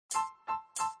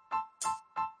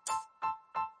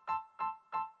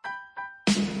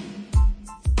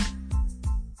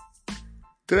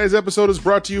Today's episode is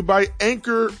brought to you by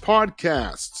Anchor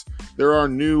Podcasts. They're our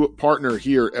new partner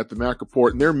here at the Mac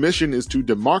Report, and their mission is to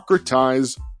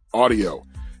democratize audio.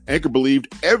 Anchor believed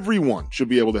everyone should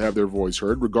be able to have their voice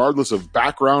heard, regardless of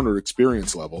background or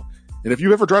experience level. And if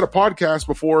you've ever tried a podcast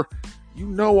before, you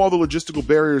know all the logistical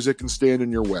barriers that can stand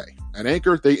in your way. At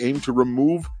Anchor, they aim to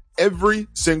remove every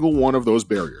single one of those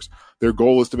barriers. Their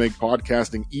goal is to make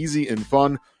podcasting easy and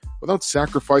fun without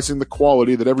sacrificing the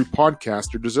quality that every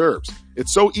podcaster deserves.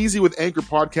 It's so easy with Anchor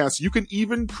Podcasts, you can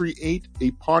even create a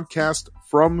podcast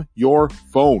from your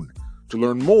phone. To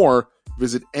learn more,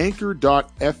 visit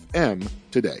anchor.fm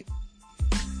today.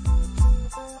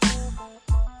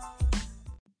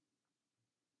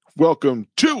 Welcome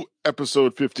to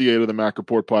episode 58 of the Mac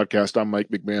Report Podcast. I'm Mike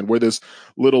McMahon. We're this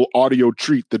little audio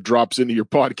treat that drops into your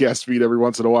podcast feed every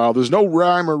once in a while. There's no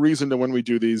rhyme or reason to when we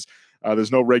do these.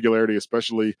 There's no regularity,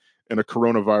 especially in a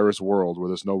coronavirus world where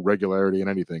there's no regularity in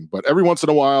anything. But every once in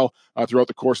a while, throughout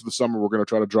the course of the summer, we're going to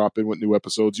try to drop in with new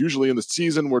episodes. Usually in the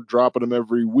season, we're dropping them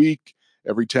every week,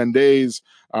 every 10 days.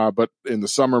 But in the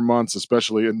summer months,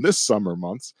 especially in these summer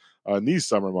months,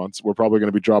 we're probably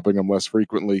going to be dropping them less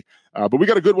frequently. But we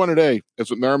got a good one today.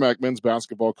 It's with Merrimack men's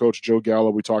basketball coach Joe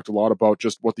Gallo. We talked a lot about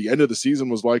just what the end of the season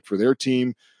was like for their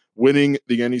team, winning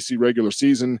the NEC regular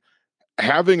season,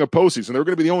 having a postseason. They were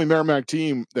going to be the only Merrimack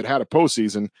team that had a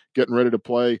postseason, getting ready to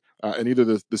play in either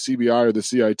the CBI or the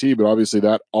CIT, but obviously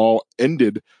that all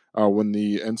ended when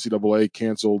the NCAA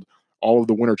canceled all of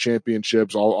the winter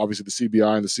championships. Obviously the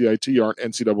CBI and the CIT aren't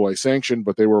NCAA sanctioned,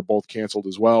 but they were both canceled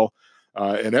as well.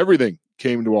 And everything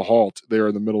came to a halt there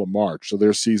in the middle of March. So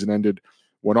their season ended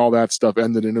when all that stuff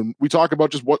ended. And we talk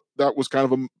about just what that was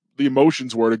kind of the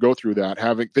emotions were to go through that,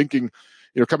 thinking,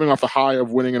 coming off the high of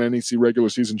winning an NEC regular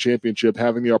season championship,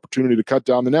 having the opportunity to cut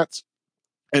down the nets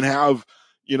and have,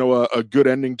 a good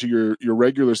ending to your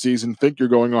regular season, think you're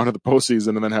going on to the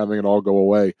postseason and then having it all go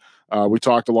away. We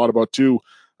talked a lot about too,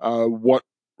 what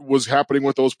was happening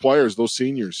with those players, those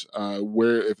seniors,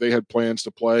 where if they had plans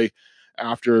to play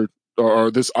after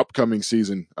or this upcoming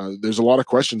season. There's a lot of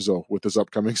questions though with this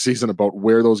upcoming season about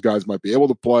where those guys might be able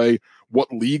to play,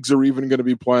 what leagues are even going to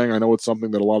be playing. I know it's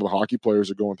something that a lot of the hockey players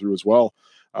are going through as well.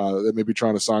 They may be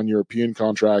trying to sign European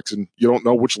contracts and you don't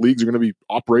know which leagues are going to be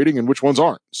operating and which ones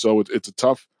aren't. So it's a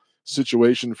tough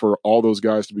situation for all those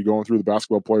guys to be going through. The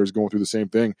basketball players going through the same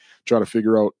thing, trying to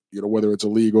figure out, whether it's a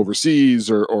league overseas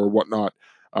or whatnot,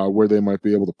 where they might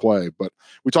be able to play. But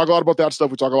we talk a lot about that stuff.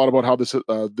 We talk a lot about how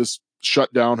this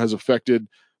shutdown has affected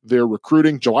their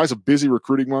recruiting. July's a busy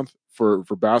recruiting month for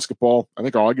basketball. I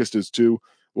think August is too.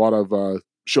 A lot of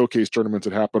showcase tournaments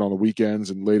that happen on the weekends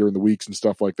and later in the weeks and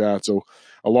stuff like that. So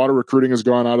a lot of recruiting has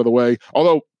gone out of the way.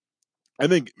 Although I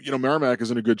think, Merrimack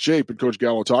is in a good shape, and Coach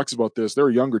Gallo talks about this. They're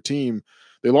a younger team.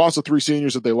 They lost the 3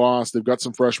 seniors that they lost. They've got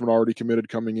some freshmen already committed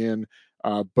coming in,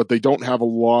 but they don't have a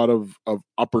lot of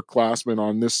upperclassmen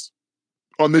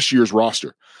on this year's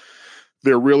roster.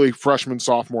 They're really freshman,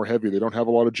 sophomore heavy. They don't have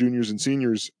a lot of juniors and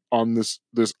seniors on this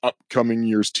upcoming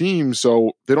year's team,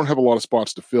 so they don't have a lot of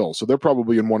spots to fill. So they're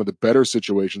probably in one of the better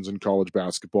situations in college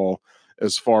basketball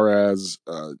as far as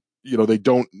they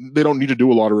don't need to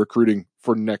do a lot of recruiting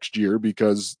for next year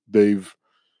because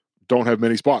don't have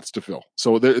many spots to fill.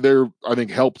 So they're I think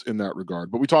helped in that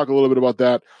regard. But we talk a little bit about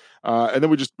that, and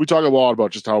then we talk a lot about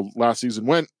just how last season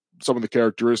went, some of the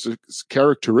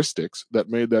characteristics that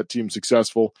made that team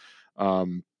successful,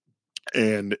 and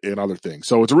other things.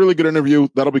 So it's a really good interview.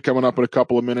 That'll be coming up in a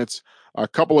couple of minutes. A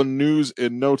couple of news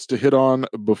and notes to hit on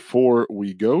before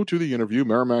we go to the interview.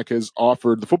 Merrimack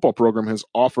the football program has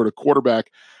offered a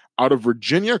quarterback out of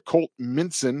Virginia, Colt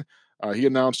Minson. He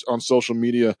announced on social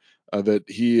media that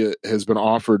he has been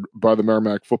offered by the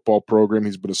Merrimack football program.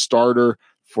 He's been a starter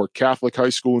for Catholic high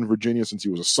school in Virginia since he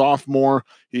was a sophomore.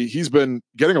 He's been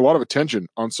getting a lot of attention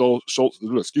on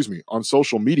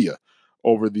social media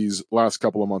over these last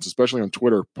couple of months, especially on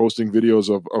Twitter, posting videos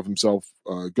of himself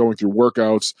going through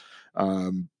workouts.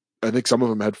 I think some of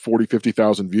them had 40,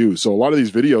 50,000 views. So a lot of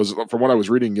these videos, from what I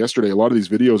was reading yesterday, a lot of these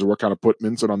videos are what kind of put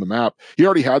Minson on the map. He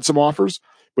already had some offers,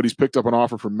 but he's picked up an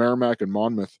offer from Merrimack and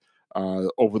Monmouth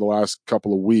over the last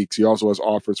couple of weeks. He also has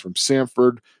offers from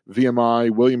Samford,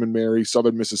 VMI, William and Mary,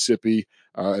 Southern Mississippi,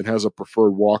 and has a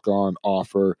preferred walk-on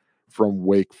offer from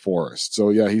Wake Forest.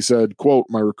 So yeah, he said, quote,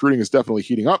 "My recruiting is definitely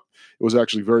heating up. It was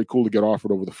actually very cool to get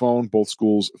offered over the phone. Both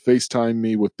schools FaceTimed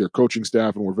me with their coaching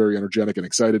staff and were very energetic and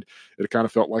excited. It kind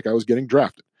of felt like I was getting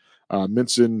drafted."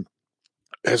 Minson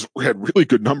has had really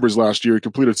good numbers last year. He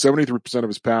completed 73% of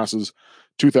his passes,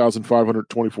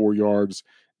 2,524 yards,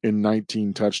 and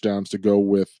 19 touchdowns to go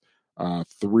with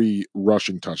 3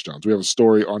 rushing touchdowns. We have a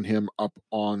story on him up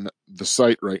on the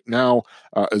site right now,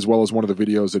 as well as one of the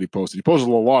videos that he posted. He posted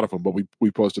a lot of them, but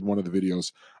we posted one of the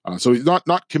videos. So he's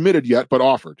not committed yet, but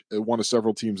offered. One of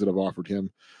several teams that have offered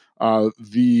him.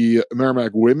 The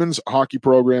Merrimack women's hockey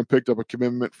program picked up a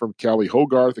commitment from Callie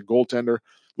Hogarth, a goaltender.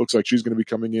 Looks like she's going to be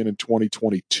coming in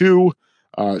 2022.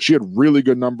 She had really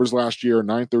good numbers last year,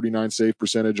 939 save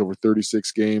percentage over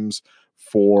 36 games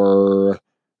for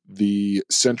the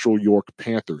Central York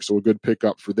Panthers. So a good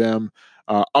pickup for them.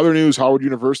 Other news, Howard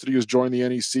University has joined the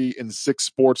NEC in 6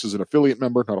 sports as an affiliate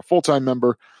member, not a full-time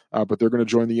member, but they're going to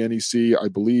join the NEC, I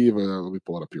believe. Let me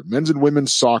pull it up here. Men's and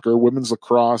women's soccer, women's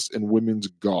lacrosse, and women's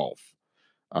golf.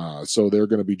 So they're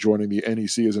going to be joining the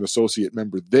NEC as an associate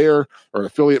member there, or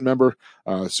affiliate member.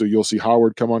 So you'll see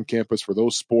Howard come on campus for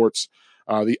those sports.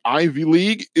 The Ivy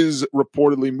League is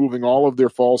reportedly moving all of their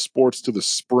fall sports to the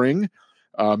spring.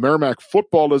 Merrimack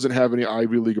football doesn't have any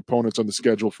Ivy League opponents on the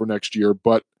schedule for next year,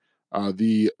 but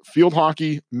the field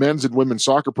hockey, men's and women's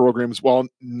soccer programs, while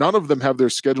none of them have their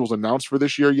schedules announced for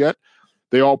this year yet,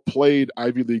 they all played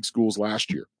Ivy League schools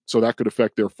last year. So that could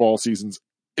affect their fall seasons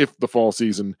if the fall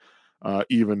season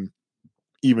even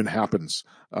happens.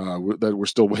 That we're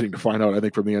still waiting to find out, I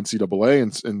think, from the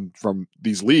NCAA and from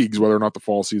these leagues, whether or not the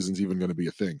fall season's even going to be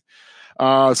a thing.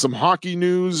 Some hockey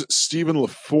news. Stephen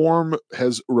Laforme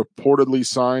has reportedly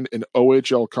signed an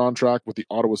OHL contract with the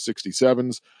Ottawa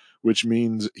 67s, which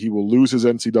means he will lose his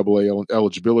NCAA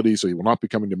eligibility, so he will not be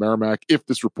coming to Merrimack. If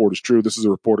this report is true, this is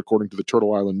a report according to the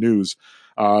Turtle Island News.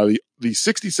 The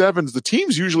 67s, the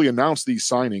teams usually announce these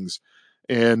signings,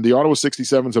 and the Ottawa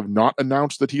 67s have not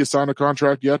announced that he has signed a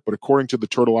contract yet, but according to the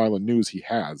Turtle Island News, he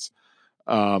has.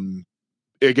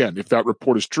 Again, if that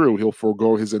report is true, he'll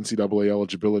forego his NCAA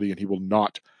eligibility and he will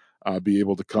not be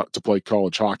able to play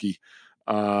college hockey.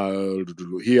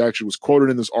 He actually was quoted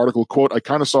in this article, quote, "I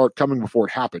kind of saw it coming before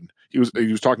it happened." He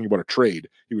was talking about a trade.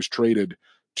 He was traded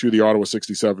to the Ottawa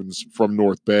 67s from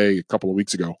North Bay a couple of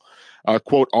weeks ago.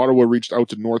 Quote, "Ottawa reached out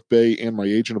to North Bay and my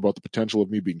agent about the potential of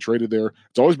me being traded there.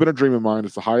 It's always been a dream of mine.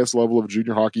 It's the highest level of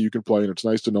junior hockey you can play, and it's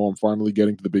nice to know I'm finally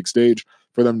getting to the big stage.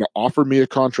 For them to offer me a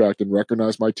contract and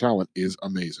recognize my talent is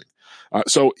amazing."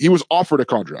 So he was offered a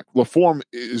contract. Laforme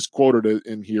is quoted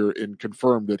in here and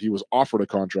confirmed that he was offered a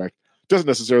contract. Doesn't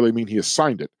necessarily mean he has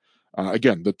signed it.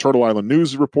 Again, the Turtle Island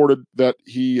News reported that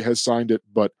he has signed it,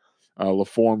 but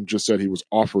Laforme just said he was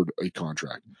offered a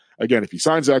contract. Again, if he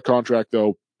signs that contract,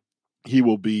 though, he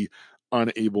will be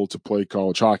unable to play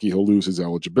college hockey. He'll lose his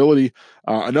eligibility.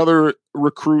 Another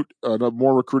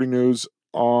more recruiting news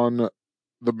on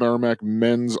the Merrimack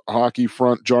men's hockey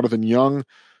front. Jonathan Young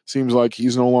seems like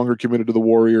he's no longer committed to the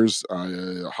Warriors.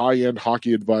 High-end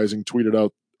Hockey Advising tweeted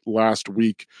out last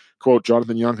week, quote,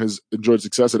 "Jonathan Young has enjoyed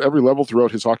success at every level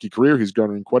throughout his hockey career. He's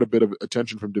garnering quite a bit of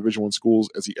attention from Division I schools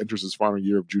as he enters his final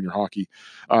year of junior hockey."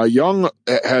 Young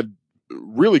had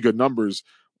really good numbers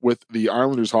with the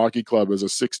Islanders Hockey Club as a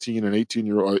 16 and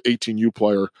 18U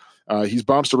player. He's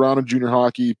bounced around in junior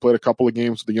hockey, played a couple of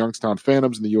games with the Youngstown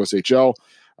Phantoms in the USHL.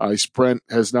 He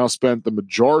has now spent the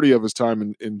majority of his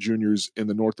time in juniors in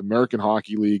the North American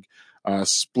Hockey League,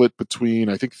 split between,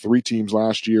 I think, 3 teams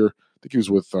last year. I think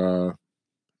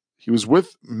he was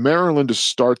with Maryland to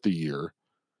start the year.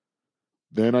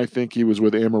 Then I think he was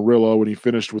with Amarillo, and he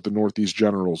finished with the Northeast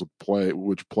Generals,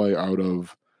 which play out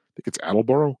of, I think it's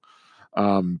Attleboro.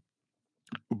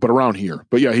 But around here.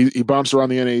 But yeah, he bounced around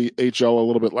the NHL a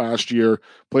little bit last year,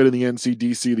 played in the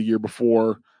NCDC the year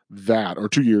before that, or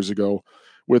 2 years ago,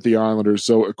 with the Islanders.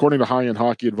 So according to High End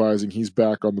Hockey Advising, he's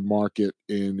back on the market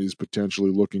and is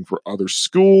potentially looking for other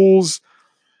schools.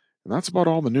 And that's about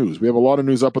all the news. We have a lot of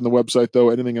news up on the website, though.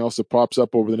 Anything else that pops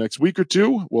up over the next week or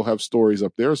two, we'll have stories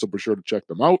up there, so be sure to check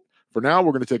them out. For now,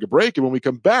 we're going to take a break, and when we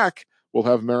come back, we'll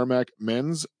have Merrimack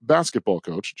men's basketball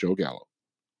coach Joe Gallo.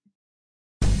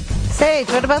 Sage,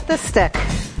 what about this stick?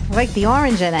 I like the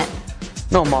orange in it.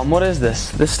 No, Mom, what is this?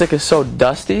 This stick is so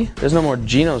dusty. There's no more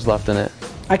Genos left in it.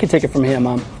 I can take it from here,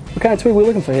 Mom. What kind of twig are we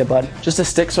looking for here, bud? Just a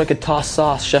stick so I could toss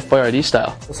sauce Chef Boyardee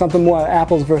style. Something more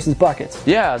apples versus buckets.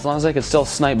 Yeah, as long as I could still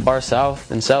snipe Bar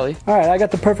South and Selly. All right, I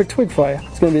got the perfect twig for you.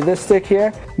 It's going to be this stick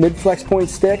here, mid-flex point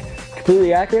stick,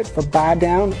 completely accurate for bar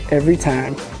down every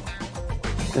time.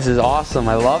 This is awesome.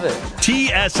 I love it.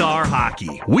 TSR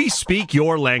Hockey. We speak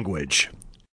your language.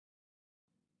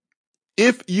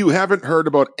 If you haven't heard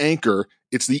about Anchor,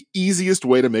 it's the easiest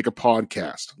way to make a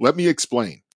podcast. Let me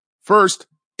explain. First,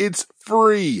 it's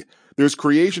free. There's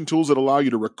creation tools that allow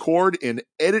you to record and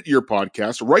edit your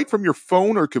podcast right from your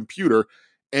phone or computer.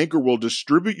 Anchor will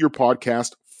distribute your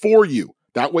podcast for you.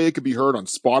 That way it can be heard on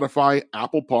Spotify,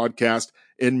 Apple Podcast,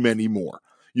 and many more.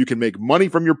 You can make money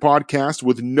from your podcast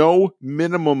with no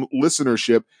minimum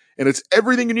listenership, and it's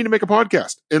everything you need to make a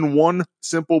podcast in one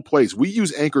simple place. We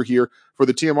use Anchor here for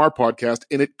the TMR podcast,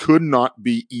 and it could not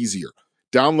be easier.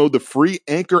 Download the free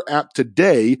Anchor app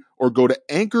today or go to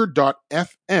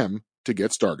anchor.fm to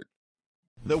get started.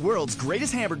 The world's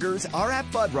greatest hamburgers are at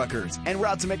Fuddruckers, and we're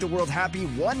out to make the world happy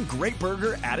one great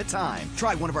burger at a time.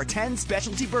 Try one of our 10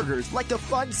 specialty burgers like the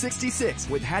Fudd 66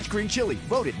 with Hatch Green Chili,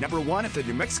 voted #1 at the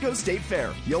New Mexico State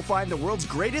Fair. You'll find the world's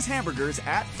greatest hamburgers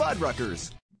at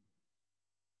Fuddruckers.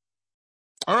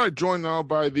 All right, joined now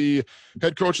by the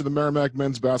head coach of the Merrimack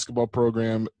men's basketball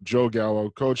program, Joe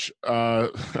Gallo. Coach,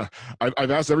 I've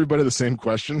asked everybody the same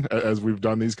question as we've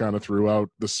done these kind of throughout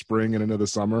the spring and into the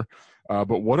summer.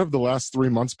 But what have the last 3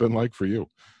 months been like for you?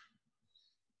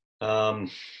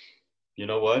 You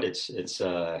know what? It's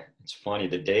funny.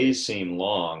 The days seem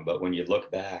long, but when you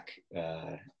look back,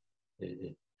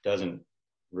 it doesn't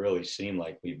really seem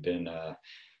like we've been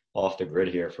off the grid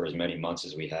here for as many months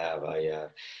as we have. I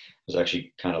was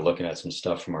actually kind of looking at some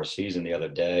stuff from our season the other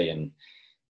day, and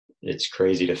it's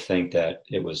crazy to think that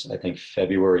it was, I think,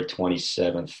 February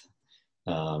 27th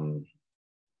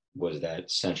was that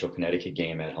Central Connecticut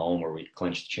game at home where we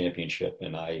clinched the championship,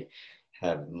 and I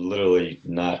have literally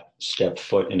not stepped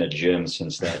foot in a gym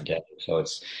since that day. So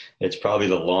it's probably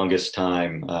the longest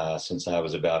time since I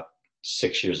was about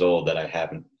 6 years old that I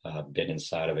haven't been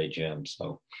inside of a gym.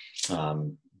 So,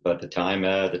 but the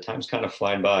time's kind of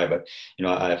flying by. But you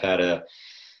know, I've had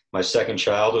my second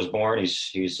child was born.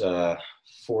 He's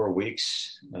 4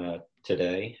 weeks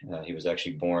today. He was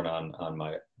actually born on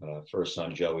my first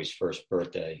son Joey's first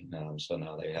birthday. So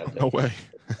now they have No way.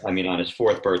 I mean, on his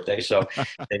fourth birthday. So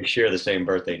they share the same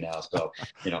birthday now. So,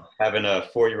 you know, having a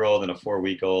 4-year-old and a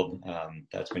 4-week-old,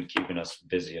 that's been keeping us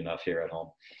busy enough here at home.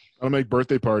 I'll make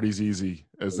birthday parties easy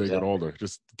as they get older.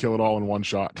 Just kill it all in one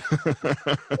shot.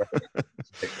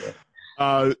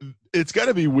 It's got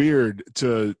to be weird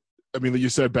to, I mean, you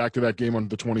said back to that game on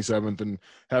the 27th and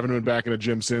haven't been back in a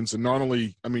gym since. And not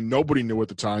only, I mean, nobody knew at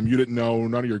the time. You didn't know.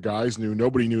 None of your guys knew.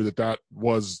 Nobody knew that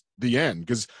was the end.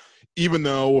 Because even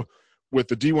though with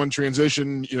the D1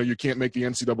 transition, you know, you can't make the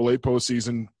NCAA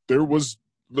postseason,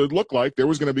 it looked like there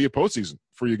was going to be a postseason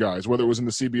for you guys, whether it was in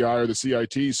the CBI or the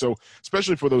CIT. So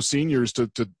especially for those seniors to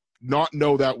not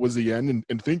know that was the end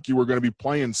and think you were going to be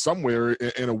playing somewhere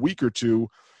in a week or two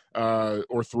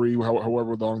or three,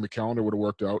 however long the calendar would have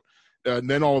worked out. And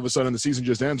then all of a sudden the season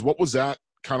just ends. What was that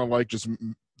kind of like? Just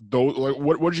those, like,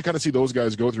 what did you kind of see those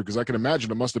guys go through? Because I can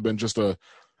imagine it must have been just a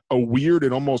weird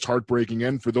and almost heartbreaking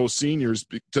end for those seniors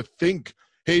to think,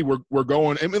 hey, we're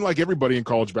going. I mean, like everybody in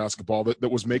college basketball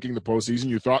that was making the postseason,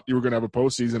 you thought you were going to have a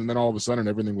postseason, and then all of a sudden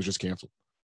everything was just canceled.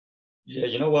 Yeah,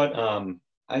 you know what?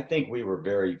 I think we were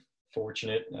very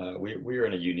fortunate. We were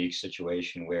in a unique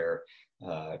situation where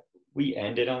we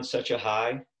ended on such a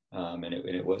high, and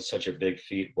it was such a big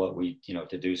feat.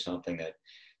 To do something that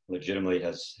legitimately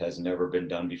has never been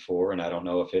done before, and I don't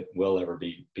know if it will ever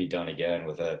be done again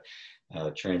with a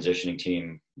transitioning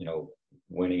team, you know,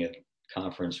 winning a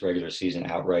conference regular season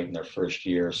outright in their first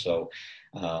year. So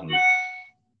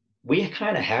we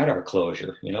kind of had our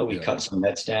closure. You know, we cut some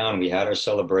nets down. We had our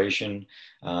celebration.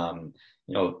 You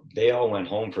know, they all went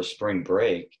home for spring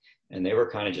break, and they were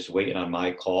kind of just waiting on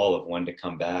my call of when to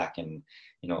come back. And,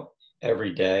 you know,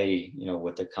 every day, you know,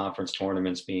 with the conference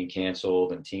tournaments being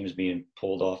canceled and teams being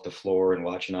pulled off the floor and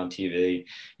watching on TV,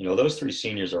 you know, those three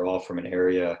seniors are all from an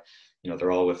area, you know,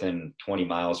 they're all within 20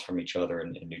 miles from each other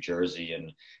in New Jersey.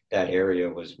 And that area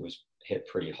was hit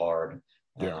pretty hard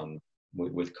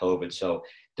with COVID. So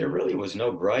there really was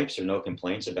no gripes or no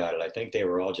complaints about it. I think they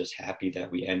were all just happy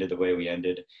that we ended the way we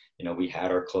ended. You know, we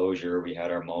had our closure, we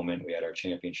had our moment, we had our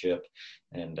championship.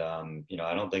 And, you know,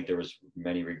 I don't think there was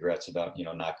many regrets about, you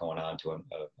know, not going on to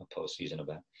a postseason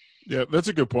event. Yeah, that's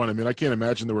a good point. I mean, I can't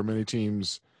imagine there were many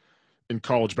teams in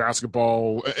college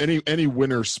basketball, any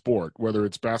winter sport, whether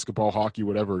it's basketball, hockey,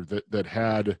 whatever, that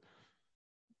had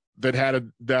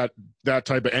that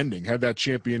type of ending, had that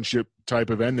championship type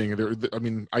of ending. I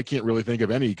mean, I can't really think of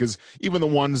any, because even the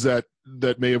ones that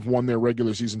may have won their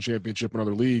regular season championship in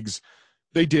other leagues,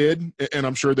 they did, and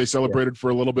I'm sure they celebrated for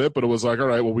a little bit, but it was like, all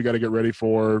right, well, we got to get ready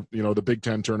for, you know, the Big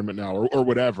Ten tournament now, or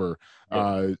whatever.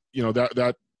 You know,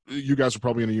 that you guys are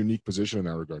probably in a unique position in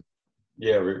that regard.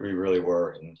 Yeah, we really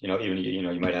were. And, you know, even, you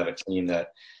know, you might have a team that,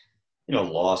 you know,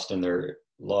 lost in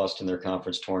their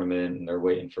conference tournament and they're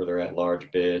waiting for their at-large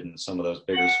bid, and some of those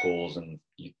bigger schools. And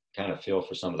you kind of feel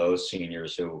for some of those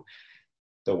seniors who,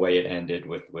 the way it ended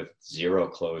with zero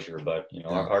closure. But, you know,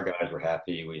 our guys were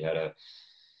happy. We had a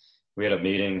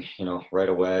meeting, you know, right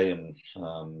away. And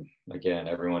again,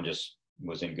 everyone just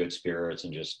was in good spirits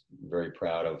and just very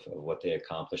proud of what they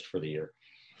accomplished for the year.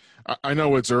 I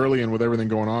know it's early, and with everything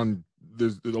going on,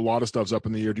 there's a lot of stuff's up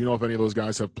in the air. Do you know if any of those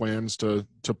guys have plans to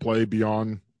play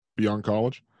beyond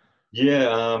college? Yeah,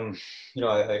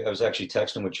 I was actually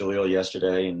texting with Jaleel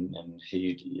yesterday, and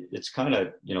it's kind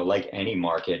of, like any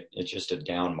market, it's just a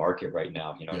down market right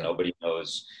now. Nobody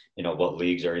knows, what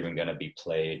leagues are even going to be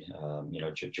played.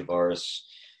 Javaris,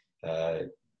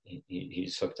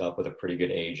 he's hooked up with a pretty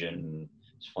good agent, and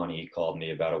it's funny, he called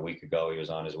me about a week ago. He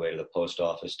was on his way to the post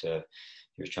office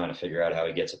he was trying to figure out how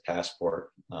he gets a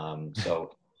passport.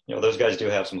 So, those guys do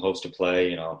have some hopes to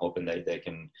play. I'm hoping they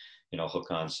can,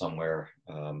 hook on somewhere.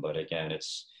 But again,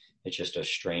 it's just a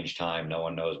strange time. No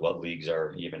one knows what leagues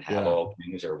are even have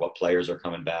openings or what players are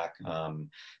coming back.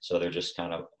 So they're just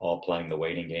kind of all playing the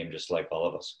waiting game, just like all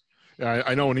of us. Yeah,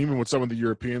 I know. And even with some of the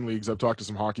European leagues, I've talked to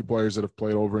some hockey players that have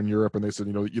played over in Europe, and they said,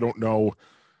 you don't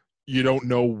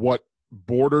know what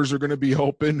borders are going to be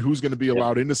open, who's going to be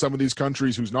allowed into some of these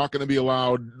countries, who's not going to be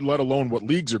allowed, let alone what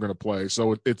leagues are going to play.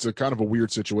 So it's a kind of a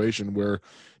weird situation where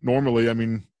normally, I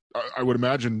mean, I would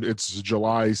imagine it's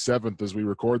July 7th as we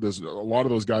record this. A lot of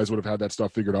those guys would have had that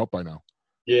stuff figured out by now.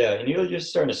 Yeah, and you're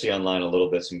starting to see online a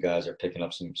little bit, some guys are picking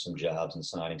up some jobs and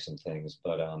signing some things.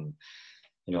 But,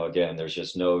 again, there's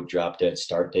just no drop dead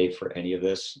start date for any of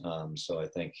this. So I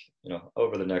think,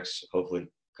 over the next, hopefully,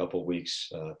 couple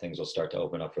weeks, things will start to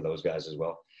open up for those guys as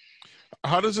well.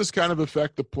 How does this kind of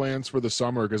affect the plans for the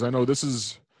summer? Because I know this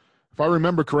is, if I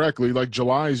remember correctly, like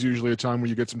July is usually a time where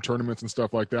you get some tournaments and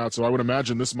stuff like that. So I would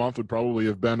imagine this month would probably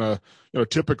have been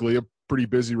typically a pretty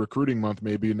busy recruiting month.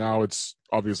 Maybe now it's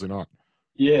obviously not.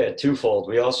 Yeah, twofold.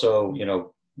 We also,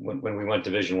 when we went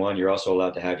Division I, you're also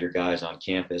allowed to have your guys on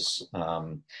campus.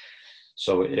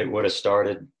 So it would have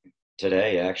started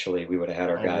today. Actually, we would have had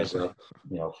our guys up,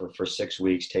 for 6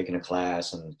 weeks taking a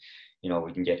class, and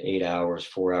we can get 8 hours,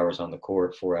 4 hours on the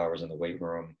court, 4 hours in the weight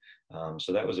room.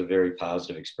 So that was a very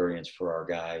positive experience for our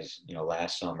guys,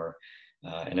 last summer.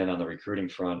 And then on the recruiting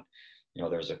front,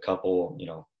 there's a couple,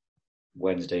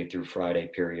 Wednesday through Friday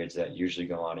periods that usually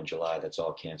go on in July. That's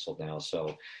all canceled now.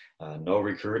 So no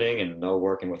recruiting and no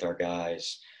working with our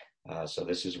guys. So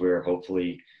this is where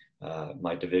hopefully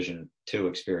my Division II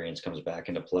experience comes back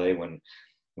into play, when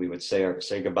we would say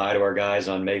goodbye to our guys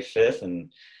on May 5th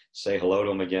and say hello to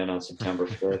them again on September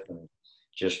 5th, and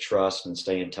just trust and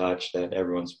stay in touch that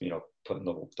everyone's, putting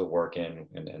the work in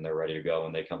and they're ready to go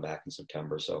when they come back in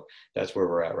September. So that's where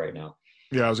we're at right now.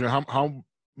 Yeah, I was going to, how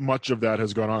much of that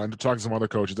has gone on? And talking to some other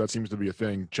coaches, that seems to be a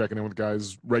thing, checking in with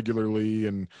guys regularly,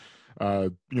 and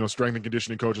strength and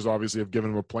conditioning coaches obviously have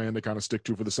given them a plan to kind of stick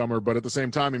to for the summer. But at the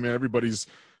same time, I mean, everybody's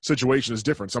situation is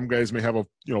different. Some guys may have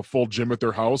a full gym at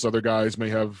their house. Other guys may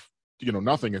have,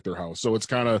 nothing at their house. So it's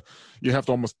kind of, you have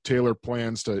to almost tailor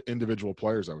plans to individual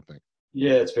players, I would think.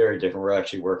 Yeah, it's very different. We're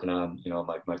actually working on,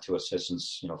 my two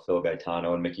assistants, Phil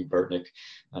Gaetano and Mickey Burtnick,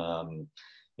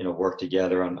 work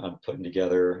together on putting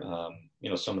together,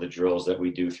 some of the drills that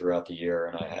we do throughout the year.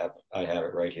 And I have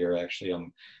it right here. Actually,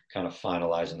 I'm kind of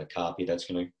finalizing the copy that's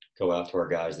going to go out to our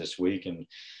guys this week. And,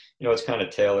 it's kind of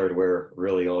tailored where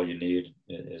really all you need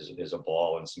is a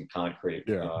ball and some concrete,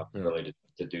 really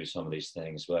to do some of these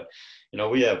things. But,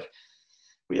 we have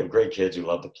great kids who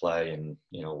love to play, and,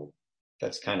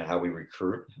 that's kind of how we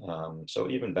recruit. So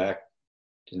even back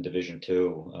in Division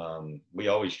II, we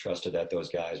always trusted that those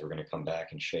guys were going to come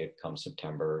back in shape come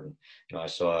September. And,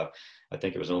 I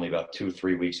think it was only about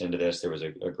 2-3 weeks into this, there was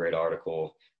a great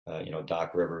article,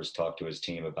 Doc Rivers talked to his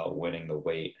team about winning the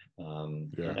weight.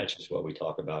 And that's just what we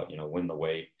talk about, win the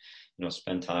weight,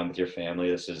 spend time with your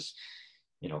family. This is,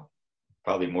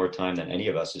 probably more time than any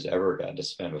of us has ever gotten to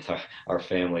spend with our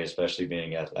family, especially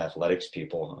being athletics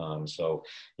people. So,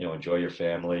 enjoy your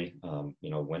family,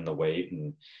 win the weight,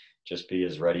 and just be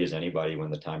as ready as anybody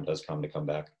when the time does come to come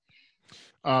back.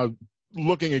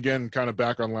 Looking again, kind of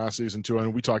back on last season too,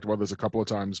 and we talked about this a couple of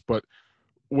times, but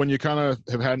when you kind of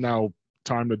have had now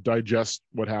time to digest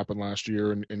what happened last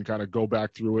year and kind of go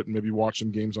back through it and maybe watch some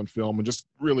games on film and just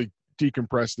really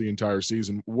decompress the entire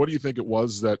season, what do you think it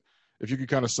was that, if you could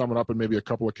kind of sum it up in maybe a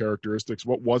couple of characteristics,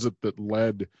 what was it that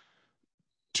led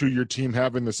to your team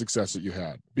having the success that you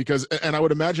had? Because, and I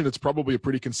would imagine it's probably a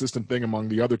pretty consistent thing among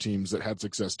the other teams that had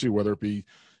success too, whether it be,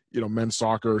 men's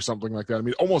soccer or something like that. I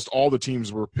mean, almost all the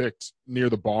teams were picked near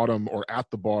the bottom or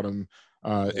at the bottom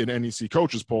in NEC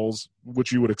coaches polls,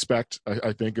 which you would expect,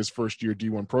 I think, as first-year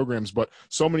D1 programs. But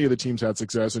so many of the teams had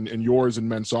success, and yours and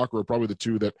men's soccer are probably the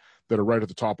two that are right at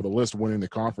the top of the list, winning the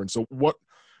conference. So what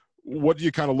do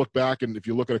you kind of look back, and if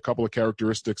you look at a couple of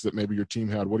characteristics that maybe your team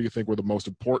had, what do you think were the most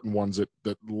important ones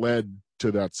that led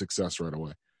to that success right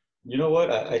away? You know what?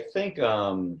 I think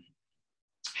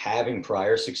having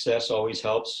prior success always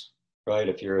helps, right?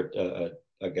 If you're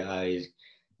a guy,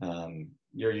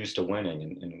 you're used to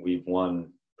winning, and we've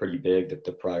won pretty big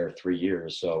the prior 3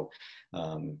 years. So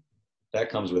that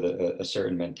comes with a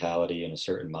certain mentality and a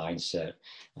certain mindset.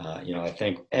 I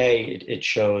think it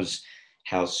shows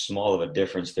how small of a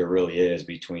difference there really is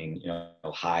between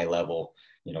high level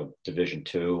Division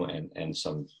II and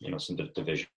some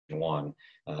Division I.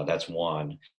 That's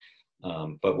one.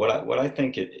 But what I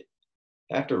think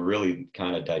after really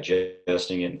kind of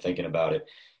digesting it and thinking about it,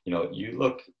 you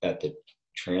look at the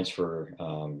transfer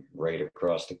rate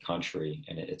across the country,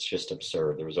 and it's just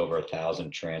absurd. There was over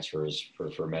 1,000 transfers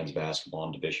for men's basketball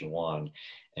in Division I,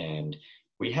 and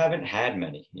we haven't had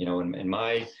many. In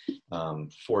my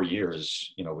 4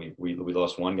 years, we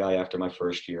lost one guy after my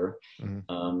first year,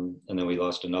 and then we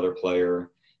lost another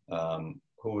player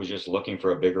who was just looking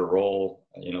for a bigger role,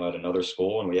 at another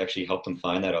school, and we actually helped him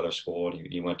find that other school. And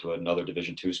he went to another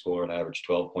Division II school and averaged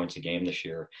 12 points a game this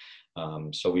year.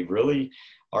 So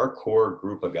our core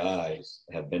group of guys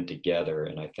have been together,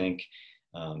 and I think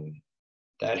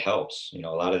that helps. A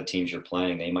lot of the teams you're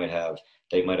playing, they might have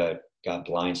got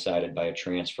blindsided by a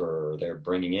transfer, or they're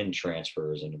bringing in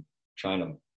transfers and trying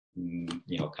to,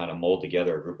 kind of mold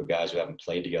together a group of guys who haven't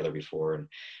played together before. And,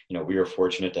 we are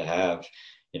fortunate to have,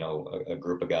 a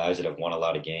group of guys that have won a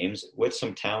lot of games with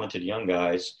some talented young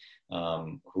guys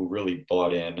who really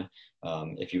bought in.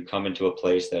 If you come into a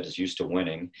place that is used to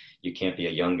winning, you can't be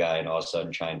a young guy and all of a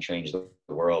sudden try and change the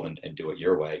world and do it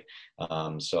your way.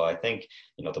 So I think,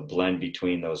 the blend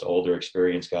between those older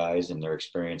experienced guys and their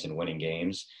experience in winning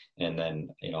games, and then,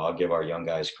 I'll give our young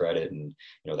guys credit, and,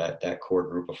 that core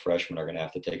group of freshmen are going to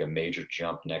have to take a major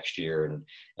jump next year.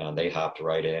 And they hopped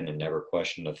right in and never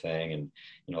questioned a thing. And,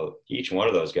 each one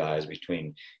of those guys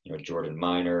between, Jordan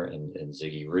Miner and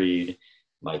Ziggy Reed,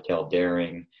 Michael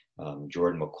Daring,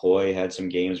 Jordan McCoy had some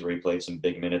games where he played some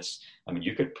big minutes. I mean,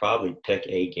 you could probably pick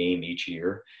a game each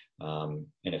year. And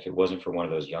if it wasn't for one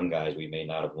of those young guys, we may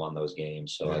not have won those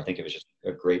games. So I think it was just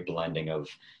a great blending of,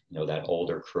 that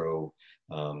older crew,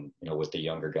 with the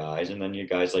younger guys. And then you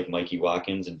guys like Mikey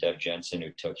Watkins and Dev Jensen, who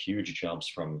took huge jumps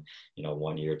from,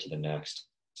 1 year to the next.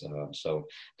 So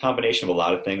combination of a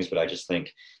lot of things, but I just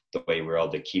think the way we're able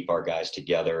to keep our guys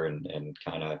together and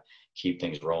kind of keep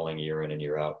things rolling year in and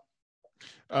year out.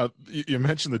 You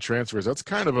mentioned the transfers. That's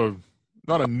kind of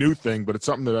not a new thing, but it's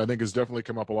something that I think has definitely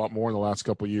come up a lot more in the last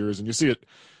couple of years. And you see it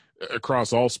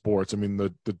across all sports. I mean,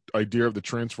 the idea of the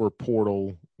transfer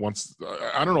portal, once,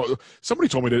 I don't know, somebody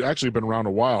told me it actually been around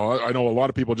a while. I know a lot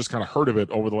of people just kind of heard of it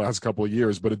over the last couple of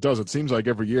years, but it seems like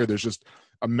every year there's just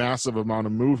a massive amount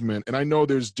of movement. And I know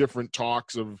there's different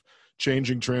talks of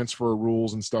changing transfer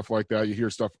rules and stuff like that. You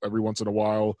hear stuff every once in a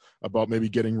while about maybe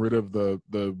getting rid of the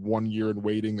 1 year in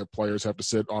waiting that players have to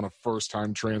sit on a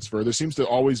first-time transfer. There seems to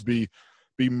always be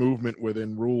movement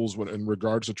within rules in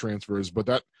regards to transfers, but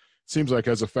that seems like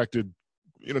has affected,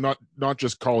 not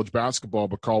just college basketball,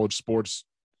 but college sports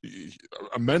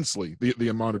immensely, the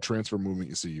amount of transfer movement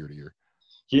you see year to year.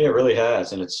 Yeah, it really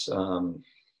has. And it's,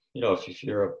 if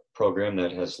you're a program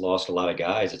that has lost a lot of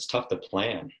guys, it's tough to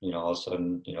plan. All of a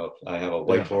sudden, I have a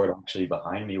whiteboard actually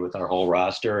behind me with our whole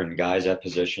roster and guys at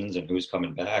positions and who's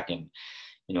coming back. And,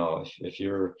 if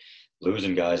you're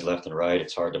losing guys left and right,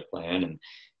 it's hard to plan. And,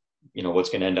 what's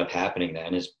going to end up happening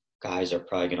then is guys are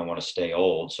probably going to want to stay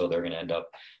old. So they're going to end up,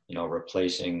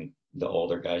 replacing the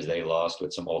older guys they lost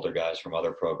with some older guys from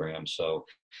other programs. So,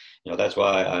 that's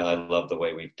why I love the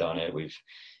way we've done it.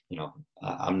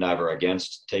 I'm never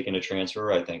against taking a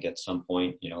transfer. I think at some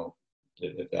point,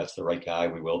 if that's the right guy,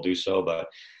 we will do so. But,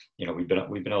 we've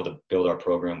been able to build our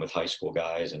program with high school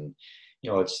guys, and,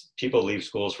 it's people leave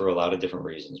schools for a lot of different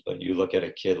reasons. But you look at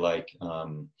a kid like,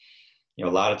 a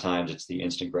lot of times it's the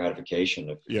instant gratification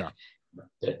of,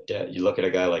 you look at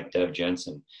a guy like Dev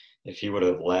Jensen. If he would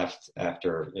have left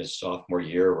after his sophomore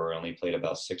year, where he only played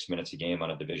about 6 minutes a game on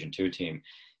a Division II team,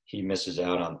 he misses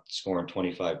out on scoring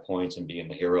 25 points and being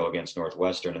the hero against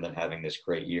Northwestern and then having this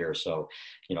great year. So,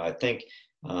 I think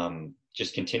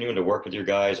just continuing to work with your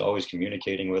guys, always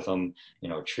communicating with them,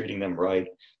 treating them right.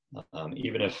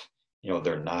 Even if,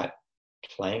 they're not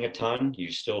playing a ton,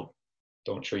 you still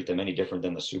don't treat them any different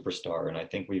than the superstar. And I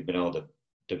think we've been able to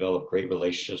develop great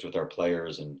relationships with our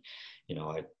players. And,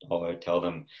 I tell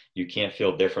them, you can't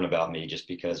feel different about me just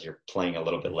because you're playing a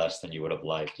little bit less than you would have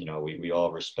liked. We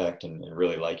all respect and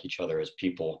really like each other as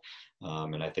people.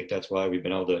 And I think that's why we've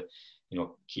been able to,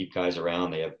 keep guys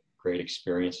around. They have great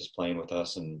experiences playing with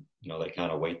us, and, they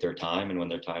kind of wait their time. And when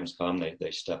their times come,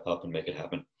 they step up and make it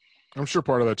happen. I'm sure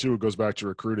part of that too goes back to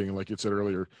recruiting. Like you said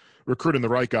earlier, recruiting the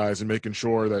right guys and making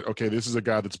sure that, okay, this is a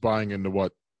guy that's buying into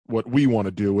what what we want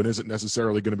to do and isn't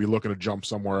necessarily going to be looking to jump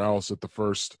somewhere else at the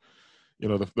first,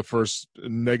 the first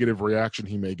negative reaction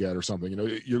he may get or something.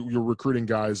 You're recruiting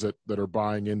guys that are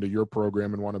buying into your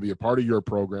program and want to be a part of your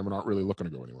program and aren't really looking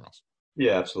to go anywhere else.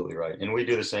 Yeah, absolutely right. And we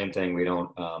do the same thing. We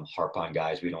don't harp on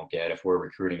guys we don't get. If we're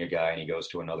recruiting a guy and he goes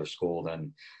to another school,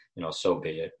 then, so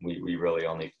be it. We really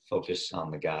only focus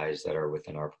on the guys that are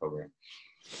within our program.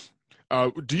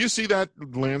 Do you see that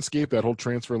landscape, that whole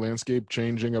transfer landscape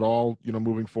changing at all,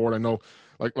 moving forward? I know,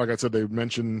 like I said, they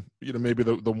mentioned, maybe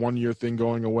the 1 year thing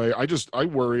going away. I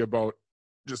worry about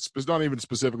it's not even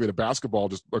specifically to basketball,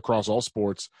 just across all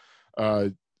sports,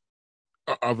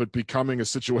 of it becoming a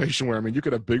situation where, you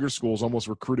could have bigger schools almost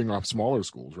recruiting off smaller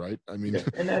schools, right?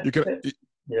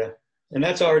 Yeah. And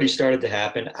that's already started to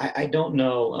happen. I don't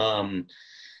know.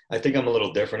 I think I'm a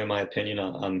little different in my opinion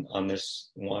on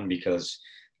this one because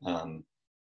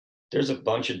there's a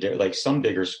bunch of like some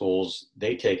bigger schools,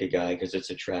 they take a guy because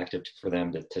it's attractive for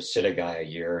them to sit a guy a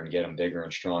year and get him bigger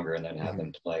and stronger and then have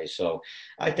them play. So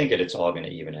I think it's all going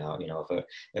to even out.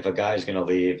 If a guy's going to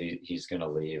leave, he's going to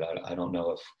leave. I don't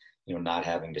know if, not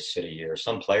having to sit a year.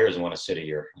 Some players want to sit a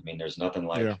year. There's nothing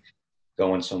like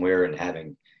going somewhere and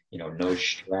having, no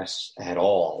stress at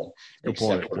all,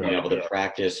 except for being able to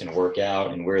practice and work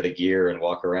out and wear the gear and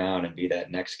walk around and be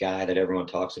that next guy that everyone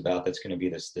talks about that's going to be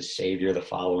the savior the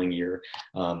following year.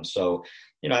 So,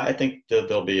 I think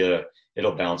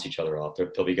it'll balance each other off.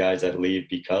 There'll be guys that leave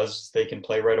because they can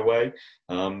play right away.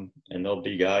 And there'll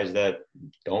be guys that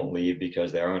don't leave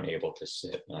because they aren't able to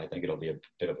sit. And I think it'll be a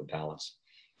bit of a balance.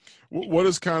 What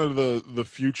does kind of the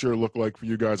future look like for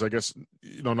you guys? I guess,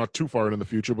 not too far into the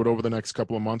future, but over the next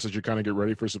couple of months as you kind of get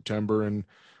ready for September. And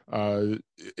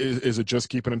is it just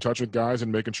keeping in touch with guys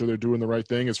and making sure they're doing the right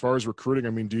thing? As far as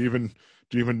recruiting, do you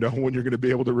even know when you're going to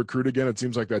be able to recruit again? It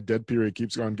seems like that dead period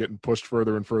keeps on getting pushed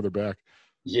further and further back.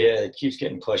 Yeah, it keeps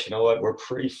getting pushed. You know what? We're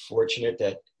pretty fortunate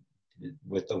that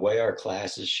with the way our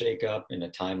classes shake up in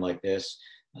a time like this,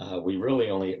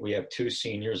 we have 2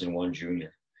 seniors and 1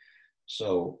 junior.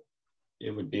 So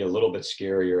it would be a little bit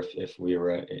scarier if we were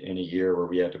in a year where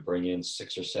we had to bring in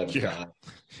 6 or 7 guys.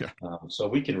 Yeah. So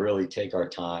we can really take our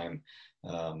time.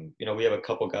 We have a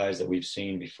couple guys that we've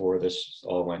seen before this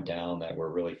all went down that we're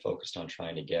really focused on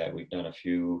trying to get. We've done a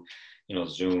few,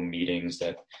 Zoom meetings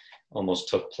that almost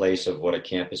took place of what a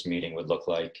campus meeting would look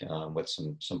like with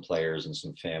some players and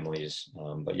some families.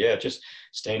 But yeah, just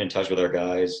staying in touch with our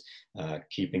guys,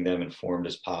 keeping them informed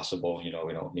as possible. We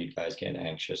don't need guys getting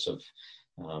anxious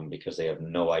because they have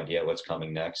no idea what's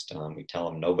coming next. We tell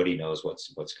them nobody knows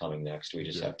what's coming next. We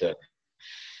just have to,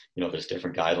 there's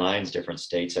different guidelines, different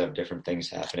states have different things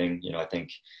happening. I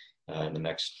think in the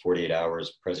next 48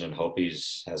 hours, President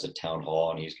Hopies has a town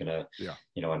hall and he's going to,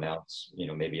 announce,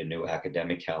 maybe a new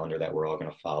academic calendar that we're all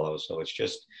going to follow. So it's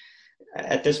just,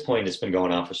 at this point, it's been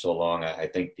going on for so long. I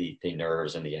think the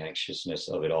nerves and the anxiousness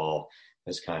of it all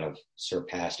has kind of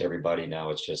surpassed everybody. Now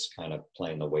it's just kind of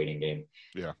playing the waiting game.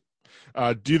 Yeah.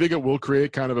 Do you think it will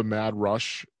create kind of a mad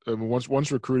rush?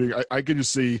 Once recruiting, I can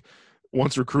just see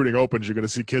once recruiting opens, you're going to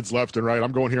see kids left and right.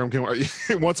 I'm going here. I'm going.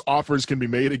 Once offers can be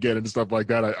made again and stuff like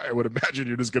that, I would imagine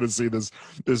you're just going to see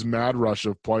this mad rush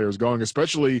of players going,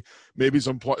 especially maybe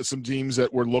some teams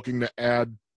that were looking to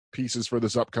add pieces for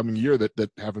this upcoming year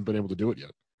that haven't been able to do it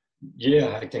yet.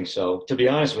 Yeah, I think so. To be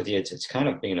honest with you, it's kind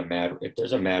of being if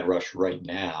there's a mad rush right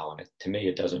now, and to me,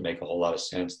 it doesn't make a whole lot of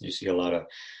sense. You see a lot of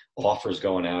offers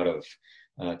going out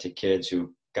to kids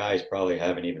who guys probably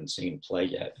haven't even seen play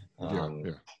yet,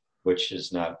 which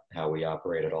is not how we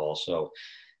operate at all. So,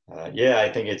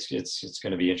 I think it's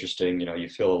going to be interesting. You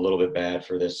feel a little bit bad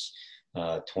for this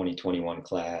 2021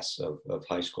 class of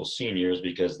high school seniors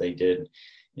because they did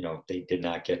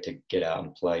not get out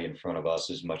and play in front of us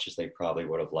as much as they probably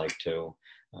would have liked to.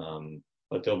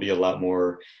 But there'll be a lot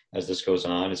more as this goes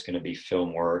on. It's going to be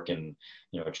film work and,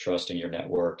 trusting your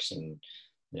networks and,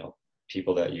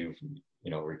 people that you've,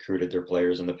 recruited their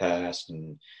players in the past.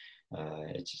 And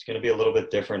it's just going to be a little bit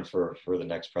different for the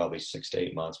next probably 6 to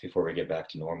 8 months before we get back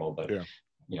to normal. But,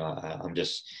 I'm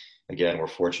just, again, we're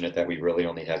fortunate that we really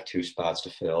only have 2 spots to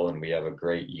fill and we have a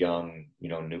great young,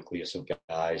 nucleus of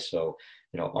guys. So,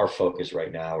 our focus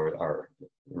right now are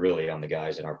really on the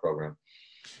guys in our program.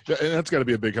 Yeah, and that's got to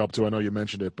be a big help too. I know you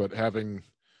mentioned it, but having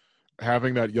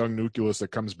that young nucleus that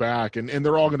comes back and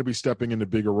they're all going to be stepping into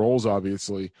bigger roles,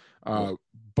 obviously.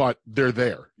 But they're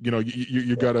there,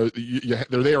 you gotta,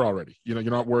 they're there already. You're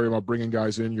not worried about bringing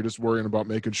guys in. You're just worrying about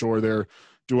making sure they're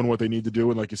doing what they need to do.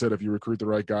 And like you said, if you recruit the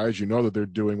right guys, that they're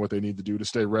doing what they need to do to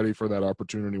stay ready for that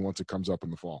opportunity once it comes up in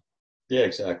the fall. Yeah,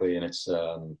 exactly. And it's,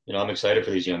 I'm excited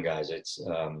for these young guys. It's,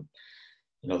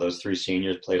 those three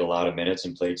seniors played a lot of minutes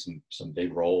and played some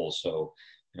big roles. So,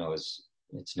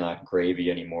 it's not gravy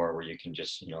anymore where you can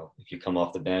just, if you come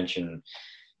off the bench and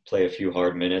play a few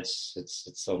hard minutes,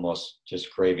 it's almost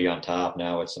just gravy on top.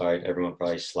 Now it's all right. Everyone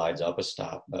probably slides up a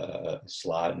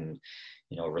slot and,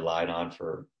 relied on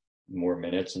for more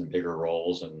minutes and bigger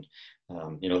roles. And,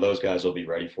 those guys will be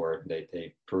ready for it.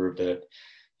 They proved that,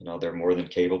 they're more than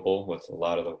capable with a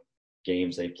lot of the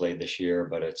games they played this year,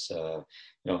 but it's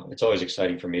always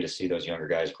exciting for me to see those younger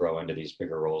guys grow into these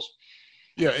bigger roles.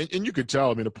 Yeah. And you could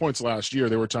tell, the points last year,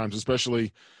 there were times,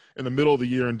 especially in the middle of the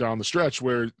year and down the stretch,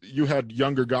 where you had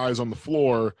younger guys on the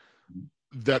floor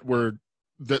that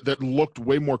looked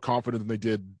way more confident than they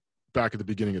did back at the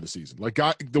beginning of the season. Like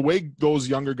the way those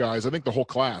younger guys, I think the whole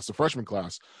class, the freshman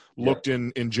class, looked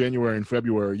in January and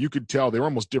February, you could tell they were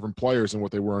almost different players than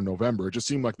what they were in November. It just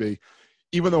seemed like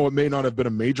even though it may not have been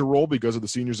a major role because of the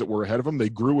seniors that were ahead of them, they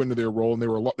grew into their role,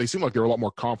 and they seemed like they were a lot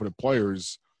more confident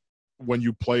players when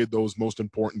you played those most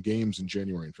important games in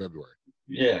January and February.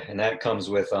 Yeah, and that comes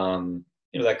with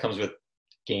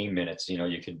game minutes.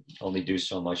 You could only do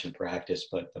so much in practice,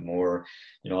 but the more,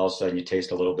 all of a sudden you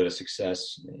taste a little bit of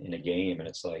success in a game, and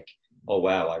it's like, oh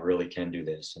wow, I really can do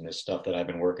this, and this stuff that I've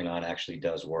been working on actually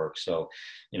does work. So,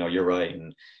 you're right,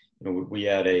 and we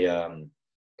had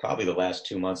probably the last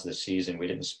 2 months of the season, we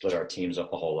didn't split our teams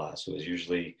up a whole lot, so it was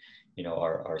usually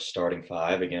our starting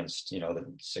five against the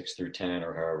 6 through 10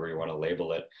 or however you want to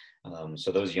label it.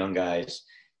 So those young guys,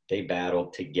 they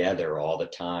battled together all the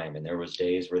time. And there was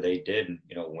days where they did,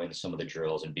 win some of the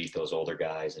drills and beat those older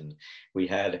guys. And we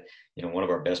had, one of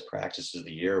our best practices of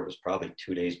the year was probably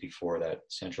 2 days before that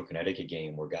Central Connecticut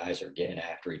game, where guys are getting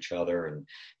after each other and,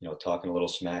 talking a little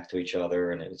smack to each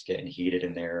other, and it was getting heated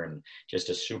in there, and just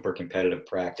a super competitive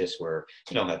practice where,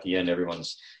 at the end,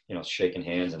 everyone's, shaking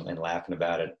hands and laughing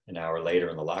about it an hour later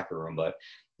in the locker room. But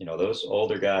those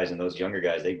older guys and those younger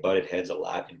guys, they butted heads a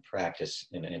lot in practice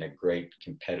in a great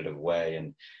competitive way.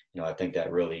 And, I think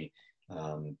that really,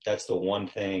 that's the one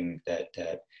thing that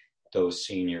those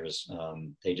seniors,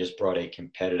 they just brought a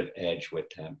competitive edge with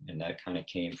them. And that kind of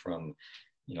came from,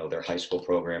 their high school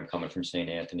program coming from St.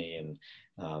 Anthony,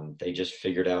 and they just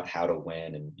figured out how to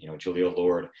win. And, Julio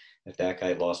Lord, if that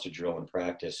guy lost a drill in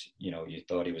practice, you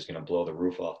thought he was going to blow the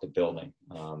roof off the building,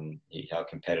 how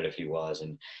competitive he was.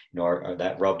 And,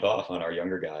 that rubbed off on our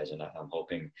younger guys. And I'm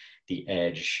hoping the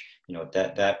edge,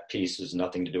 that piece has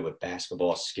nothing to do with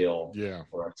basketball skill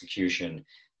or execution.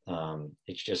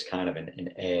 It's just kind of an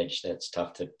edge that's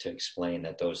tough to explain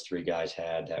that those three guys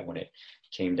had, that when it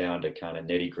came down to kind of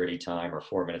nitty gritty time or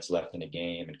 4 minutes left in the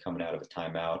game and coming out of a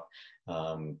timeout,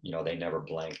 they never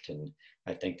blinked. And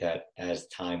I think that as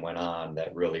time went on,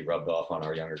 that really rubbed off on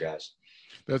our younger guys.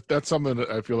 That's something that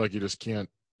I feel like you just can't,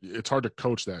 it's hard to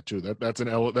coach that too. That's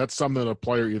something that a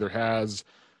player either has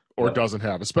or doesn't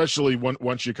have, especially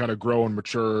once you kind of grow and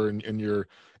mature and you're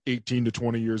 18 to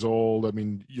 20 years old. I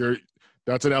mean,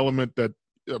 that's an element that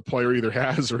a player either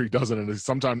has or he doesn't. And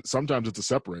sometimes it's a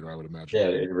separator, I would imagine. Yeah,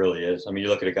 it really is. I mean, you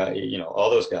look at a guy,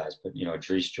 all those guys, but,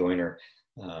 Dries Joyner,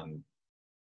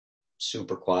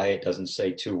 super quiet, doesn't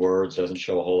say two words, doesn't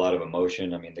show a whole lot of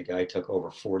emotion. I mean, the guy took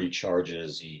over 40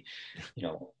 charges. He,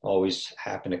 always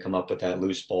happened to come up with that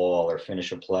loose ball or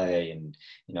finish a play. And,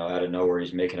 out of nowhere,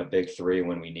 he's making a big three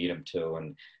when we need him to.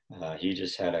 And he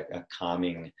just had a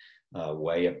calming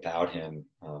way about him,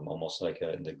 almost like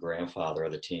the grandfather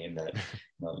of the team. That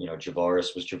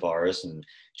Javaris was Javaris, and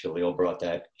Jaleel brought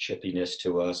that chippiness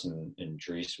to us, and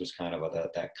Dries was kind of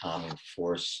that calming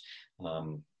force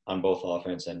on both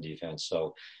offense and defense.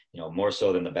 So more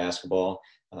so than the basketball,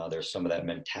 there's some of that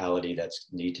mentality that's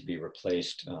need to be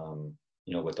replaced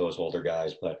with those older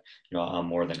guys. But I'm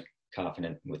more than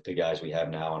confident with the guys we have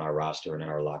now on our roster and in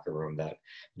our locker room that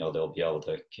they'll be able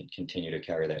to continue to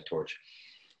carry that torch.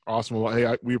 Awesome. Well,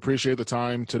 hey, we appreciate the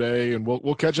time today, and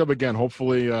we'll catch up again.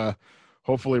 Hopefully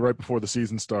right before the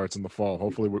season starts in the fall.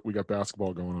 Hopefully we got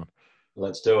basketball going on.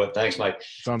 Let's do it. Thanks, Mike.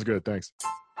 Sounds good. Thanks.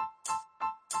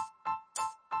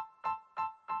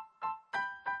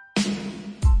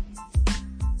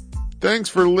 Thanks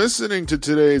for listening to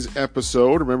today's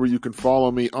episode. Remember, you can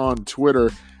follow me on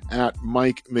Twitter at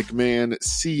Mike McMahon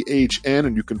CHN,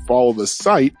 and you can follow the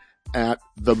site at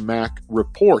The Mac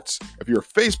Reports. If you're a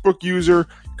Facebook user,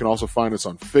 you can also find us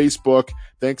on Facebook.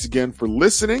 Thanks again for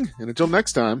listening, and until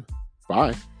next time,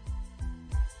 bye.